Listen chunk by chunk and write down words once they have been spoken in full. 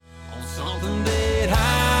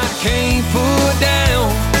can't put down.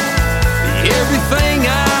 Everything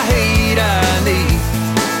I hate, I need.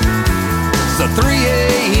 So 3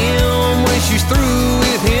 a.m. when she's through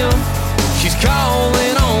with him, she's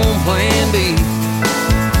calling on plan B.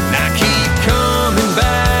 Now keep coming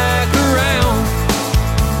back around.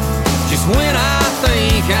 Just when I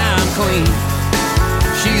think I'm clean,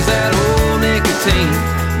 she's that old nicotine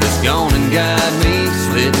that's gone and got me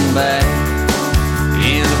slitting back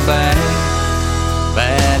in a bad habit.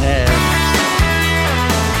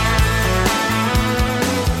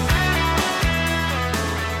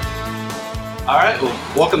 All right,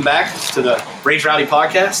 well, welcome back to the Rage Rowdy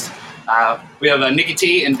podcast. We have Nikki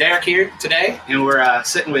T and Derek here today, and we're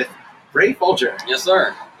sitting with Ray Folger. Yes,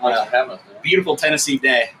 sir. On a having us, man. beautiful Tennessee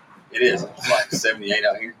day. It is. It's like 78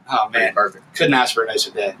 out here. Oh, man. Perfect. Couldn't ask for a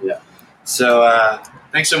nicer day. Yeah. So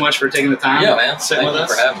thanks so much for taking the time. Yeah, man. Sitting Thank with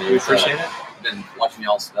you us. for having me. We appreciate it. I've been watching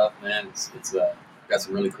y'all's stuff, man. It's got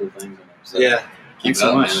some really cool things in there. So Yeah. keep Thanks it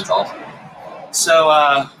so up, much. man. It's awesome.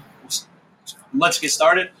 So let's get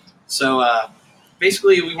started. So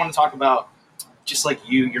basically, we want to talk about just like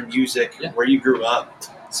your music, Yeah. where you grew up.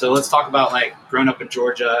 So let's talk about like growing up in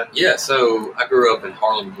Georgia. Yeah, so I grew up in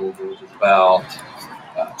Harlem, Georgia, which is about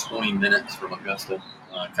 20 minutes from Augusta,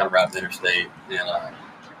 kind of right on the interstate, in a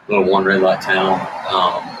little one red light town.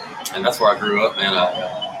 And that's where I grew up, man.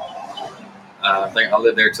 I think I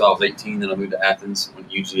lived there till I was 18, then I moved to Athens,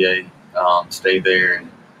 went to UGA, stayed there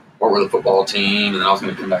and worked with a football team, and then I was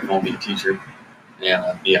going to come back home and be a teacher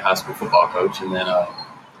and be a high school football coach. And then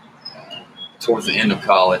towards the end of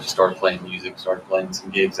college, started playing music, started playing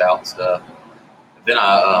some gigs out and stuff. Then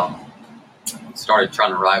I started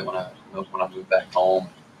trying to write when I moved back home.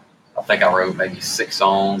 I think I wrote maybe 6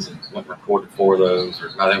 songs and went and recorded 4 of those,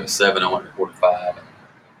 or I think it was 7. I went and recorded 5. And,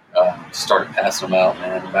 started passing them out,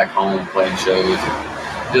 man, back home playing shows.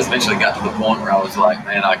 And just eventually got to the point where I was like,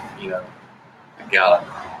 man, I gotta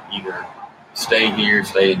either stay here,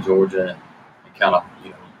 stay in Georgia, and kind of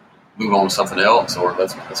move on to something else, or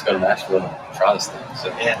let's go to Nashville and try this thing. So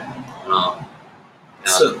Yeah.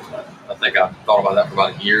 I think I thought about that for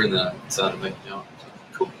about a year, and then I decided to make the jump.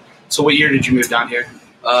 Cool. So what year did you move down here?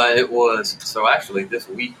 It was, so actually this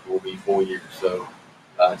week will be 4 years, so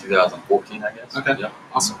 2014, I guess. Okay. Yep.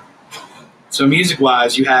 Awesome. So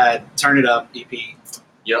music-wise, you had Turn It Up EP.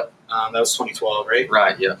 Yep. That was 2012, right?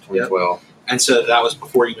 Right, yeah, 2012. And so that was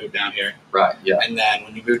before you moved down here. Right, yeah. And then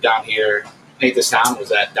when you moved down here, Paint This Town, was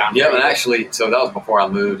that down here? Yeah, but actually, so that was before I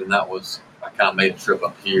moved, and that was, I kind of made a trip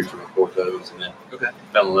up here to record those, and then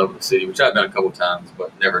fell in love with the city, which I've done a couple times,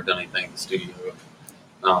 but never done anything in the studio.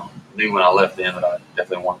 Knew when I left then that I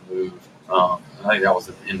definitely wanted to move. I think that was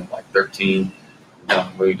at the end of like 13, and then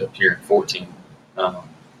I moved up here in 14.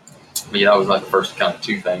 But yeah, that was like the first kind of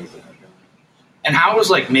 2 things that I've done. And how was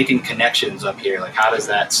like making connections up here? Like, how does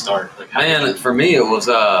that start? Like, Man, for me, it was,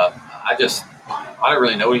 I didn't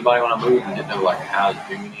really know anybody when I moved, and didn't know like how to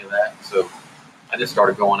do any of that. So I just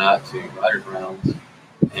started going out to writers' rounds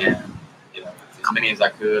and, as many as I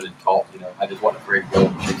could, and talk. I just wasn't afraid to go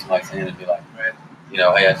and shake somebody's hand and be like, hey,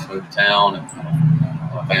 I just moved to town, and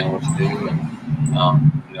I'm a fan of what you do, and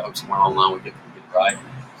hope somewhere along the line we get right.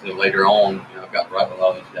 So later on, I've got to write with a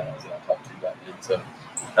lot of these guys that I talked to back then. So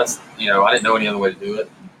that's, I didn't know any other way to do it,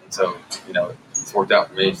 and so it's worked out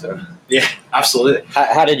for me. So yeah, absolutely.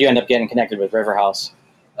 How did you end up getting connected with River House?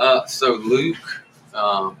 So Luke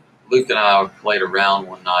and I played around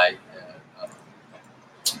one night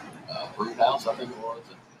at Brew House, I think it was,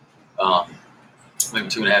 maybe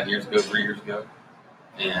 2.5 years ago, 3 years ago.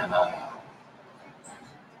 And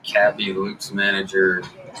Kathy, Luke's manager,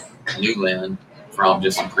 knew Lynn from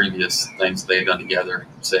just some previous things they'd done together.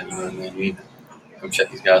 Said, man, you need to come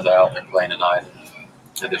check these guys out. They're playing tonight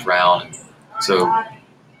at this round. And so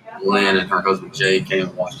Lynn and her husband Jay came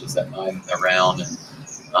and watched us that night at that round,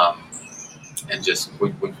 and just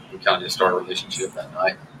we kind of just started a relationship that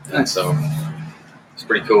night. And so it's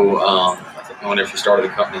pretty cool. I think whenever she started the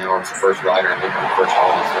company, I was the first writer and the first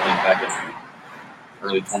artist. I think back in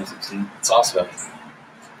early 2016. It's awesome.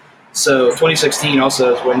 So 2016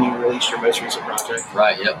 also is when you released your most recent project.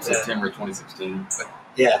 Right. Yep. September 2016.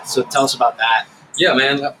 Yeah. So tell us about that. Yeah,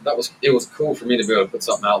 man. It was cool for me to be able to put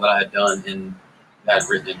something out that I had done that I had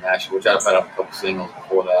written in Nashville, which I'd put out a couple singles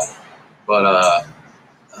before that. But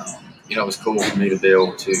it was cool for me to be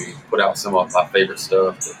able to put out some of my favorite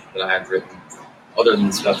stuff that I had written, other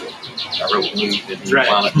than stuff that I wrote with Luke that he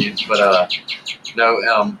finally used. But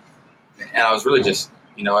and I was really just,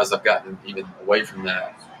 as I've gotten even away from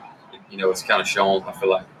that, it's kind of shown, I feel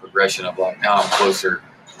like, the progression of like, now I'm closer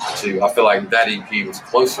to, I feel like that EP was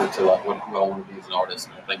closer to like who I want to be as an artist.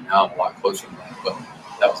 And I think now I'm a lot closer to that. But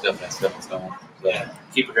that was definitely a stepping stone. So, Yeah,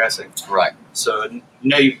 keep progressing. right. So, I'm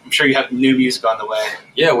sure you have new music on the way.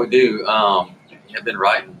 Yeah, we do. I've been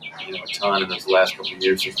writing, a ton in those last couple of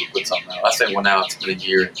years since we put something out. I say well now it's been about a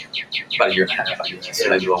year and a half, I guess,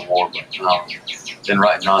 maybe a little more. But been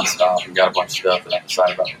writing nonstop and got a bunch of stuff that I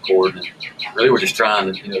decided about recording. And really, we're just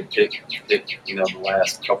trying to pick the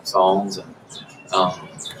last couple songs, and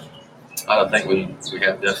I think we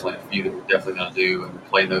have definitely a few that we're definitely going to do, and we're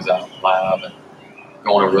playing those out live and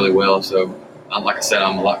going over really well. So, like I said,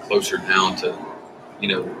 I'm a lot closer now to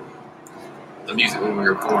the music we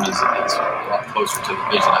were recording is a lot closer to the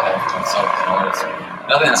vision I have for myself as an artist.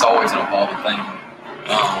 And I think that's always an evolving thing.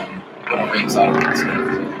 But I'm really excited about this stuff.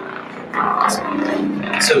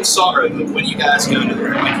 So, songwriting, when you guys go to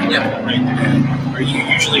the right, are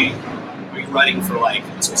you writing for like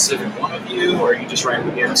a specific one of you, or are you just writing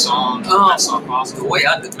to get a song, best song possible? The way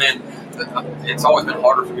it's always been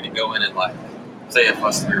harder for me to go in and like say if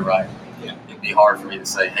us three write. Yeah. It'd be hard for me to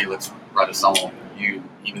say, hey, let's write a song for you,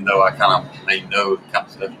 even though I kind of may know the kind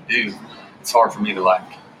of stuff you do. It's hard for me to like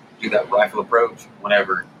do that rifle approach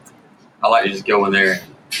whenever I like to just go in there and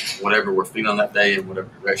whatever we're feeling that day and whatever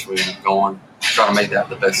direction we end up going, try to make that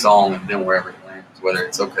the best song, and then wherever it lands, whether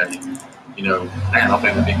it's okay, man, I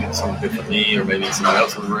think that'd be something good for me, or maybe it's somebody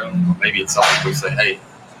else in the room, or maybe it's something we say, hey,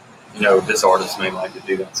 this artist may like to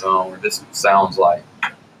do that song, or this sounds like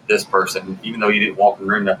this person, even though you didn't walk in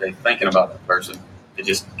the room that day thinking about that person, it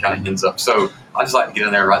just kind of ends up. So I just like to get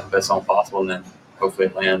in there and write the best song possible, and then hopefully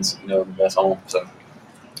it lands, the best song.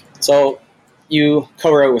 So you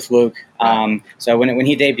co-wrote with Luke. So when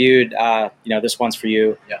he debuted, This One's For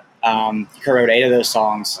You. Yeah. You co-wrote 8 of those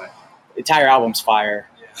songs. Right. The entire album's fire.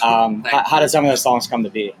 How did some of those songs come to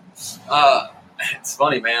be? It's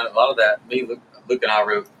funny, man. A lot of that, Luke and I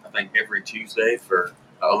wrote, I think, every Tuesday for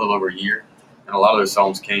a little over a year. And a lot of those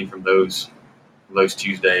songs came from those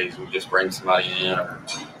Tuesdays. We just bring somebody in, or, at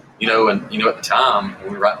the time when we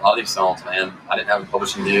were writing a lot of these songs, man, I didn't have a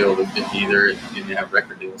publishing deal. Luke didn't either. And didn't have a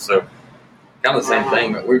record deal. So kind of the same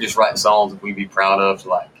thing, but we were just writing songs that we'd be proud of to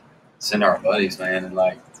like send to our buddies, man, and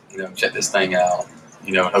like, check this thing out,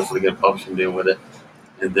 and hopefully get a publishing deal with it.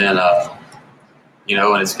 And then,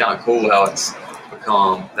 and it's kind of cool how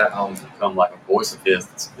that album's become like a voice of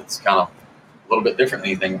his. It's kind of a little bit different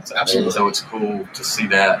than anything that's out there. So it's cool to see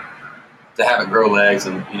that, to have it grow legs,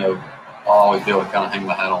 and, I'll always be able to kind of hang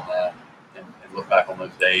my hat on that and look back on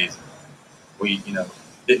those days. We,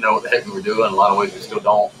 didn't know what the heck we were doing. In a lot of ways we still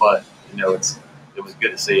don't, but, it was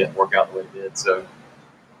good to see it work out the way it did. So,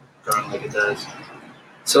 Growing like it does.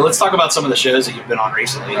 So let's talk about some of the shows that you've been on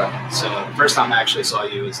recently. So the first time I actually saw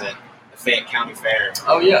you was at the Fayette County Fair.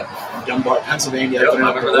 Oh yeah, in Dunbar, Pennsylvania. I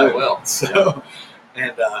remember that well. So,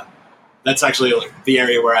 and that's actually like the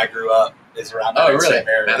area where I grew up. Is around that really? same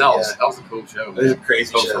area. Man, that was a cool show. It was a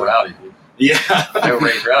crazy Folks show. were rowdy, dude. Yeah, they were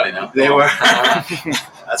raised rowdy now. They were.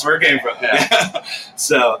 That's where it came from. Yeah.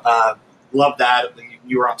 So love that.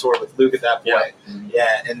 You were on tour with Luke at that point.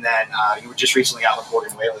 Yeah. And then you were just recently out with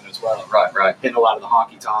Morgan Whalen as well. Right. Hitting a lot of the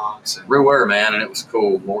honky tonks. We were, man, and it was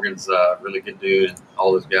cool. Morgan's a really good dude, and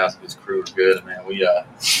all those guys in his crew are good. And man, we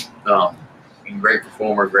great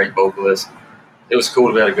performer, great vocalist. It was cool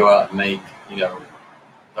to be able to go out and make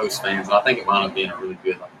those fans. And I think it wound up being a really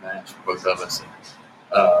good match for both of us. And,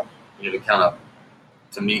 to kind of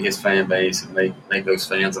to meet his fan base and make those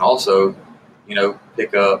fans, and also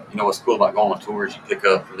pick up, what's cool about going on tours, you pick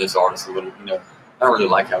up from this artist a little, I don't really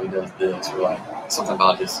like how he does this, or like something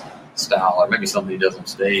about his style, or maybe something he does on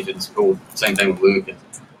stage, and it's cool. Same thing with Luke.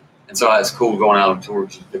 And so it's cool going out on tour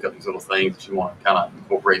because you pick up these little things that you want to kind of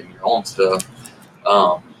incorporate in your own stuff.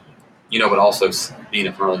 But also being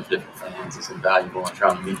in front of those different fans is invaluable, and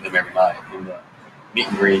trying to meet them every night. And the meet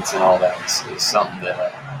and greets and all that is something that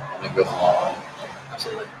I think goes a long way.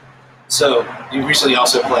 Absolutely. So you recently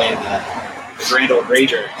also played the Grand Old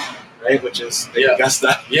Rager, right? Which is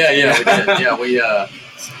Augusta. Yeah, we did. Yeah, we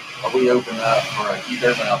opened up for a Keith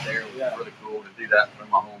Urban out there. It was really cool to do that in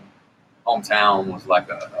my hometown. Was like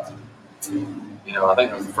I think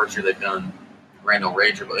that was the first year they've done Grand Old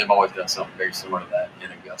Rager, but they've always done something very similar to that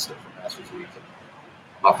in Augusta for Masters Week. And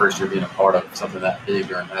my first year being a part of something that big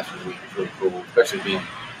during Masters Week was really cool, especially being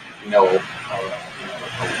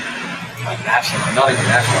national, not even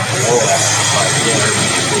national, but world national.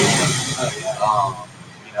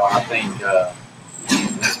 I think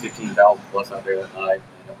there's 15,000 plus out there that night.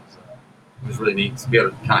 And it was really neat to be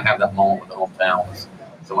able to kind of have that moment with the hometown. Was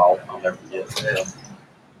something I'll never forget.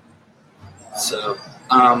 So,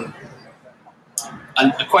 a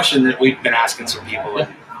question that we've been asking some people.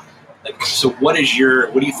 So what do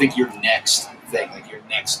you think your next thing, like your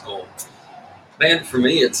next goal? Man, for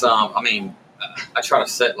me, it's, I try to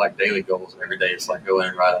set like daily goals every day. It's like go in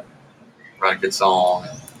and write a good song,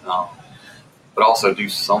 but also do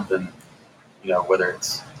something. Whether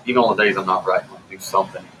it's even on the days I'm not writing, like do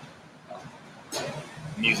something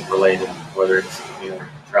music related. Whether it's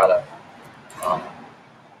try to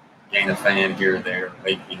gain a fan here or there,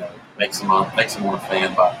 make someone a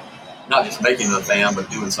fan by not just making them a fan, but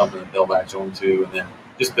doing something that they'll latch on to, and then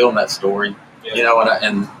just building that story. Yeah.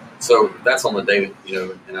 And so that's on the daily,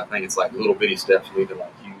 and I think it's like little bitty steps lead to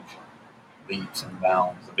like huge leaps and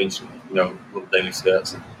bounds eventually, little daily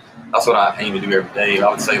steps. And that's what I aim to do every day. I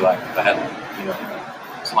would say like if I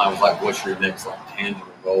had, somebody was like, what's your next like tangible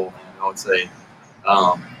goal? And I would say,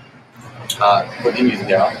 put new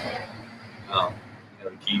music out,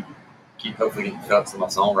 keep hopefully getting cuts in my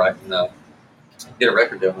songwriting, get a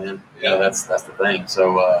record deal, man. That's the thing.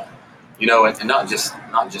 So, and not just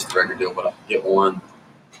the record deal, but I get one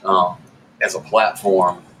as a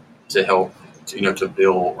platform to help, to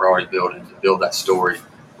build what we're already building, to build that story,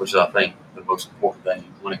 which is, I think, the most important thing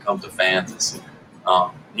when it comes to fans is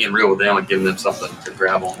being real with them and giving them something to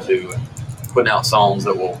grab onto and putting out songs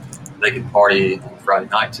that they can party on Friday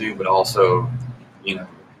night to, but also, when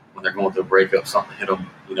they're going through a breakup, something hit them,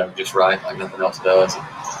 just right, like nothing else does. And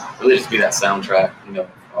really just be that soundtrack,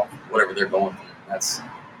 of whatever they're going through. That's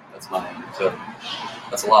my aim. So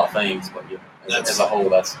that's a lot of things, but as a whole,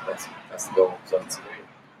 that's the goal. So that's great.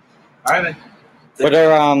 All right, man.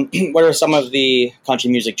 What are some of the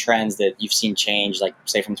country music trends that you've seen change, like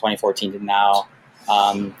say from 2014 to now?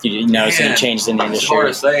 You notice any changes in the industry? It's hard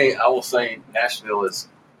to say. I will say Nashville is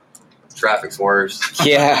traffic's worse.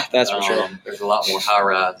 Yeah, that's for sure. There's a lot more high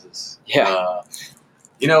rises. Yeah.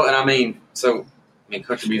 And I mean,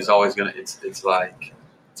 country music is always gonna. It's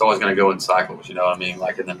always gonna go in cycles. You know what I mean?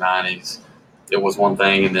 Like in the '90s, it was one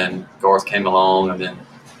thing, and then Garth came along, and then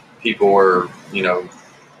people were,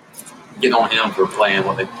 getting on him for playing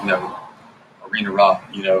what they, arena rock,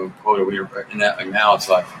 quote arena, and that. Like now it's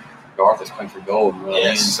like Garth is country gold. You know what I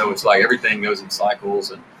mean? So it's like everything goes in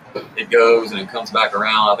cycles, and it goes and it comes back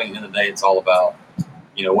around. I think at the end of the day, it's all about,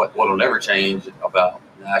 what will never change about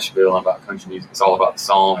Nashville and about country music. It's all about the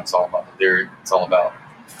song. It's all about the lyric. It's all about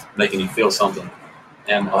making you feel something.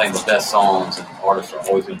 And I think the best songs and artists are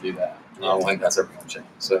always going to do that. And I don't think that's ever going to change.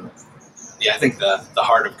 So, yeah, I think the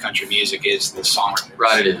heart of country music is the song.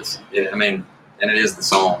 Right, it is. Yeah, I mean, and it is the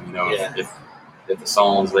song. If the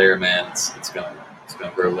song's there, man, it's gonna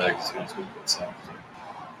grow legs. It's gonna speak for itself.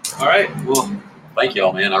 So. All right. Well, thank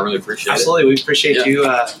y'all, man. I really appreciate absolutely. We appreciate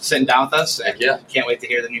you sitting down with us. Heck yeah. Can't wait to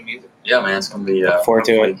hear the new music. Yeah, man. It's gonna be look forward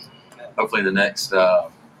to it. Hopefully, in the next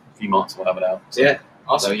few months, we'll have it out. So, yeah.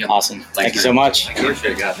 Awesome. Awesome. Thank you so much.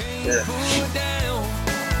 Appreciate it, guys. Yeah.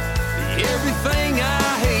 Everything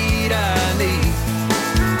I hate, I need.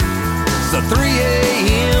 So 3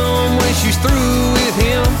 a.m. when she's through with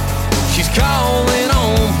him, she's calling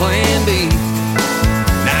on Plan B.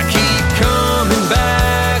 Now keep coming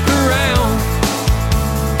back around.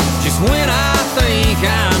 Just when I think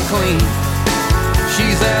I'm clean,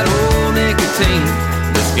 she's that old nicotine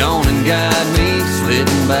that's gone and got me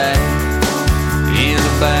slitting back in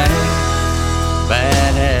a bad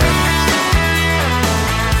habit.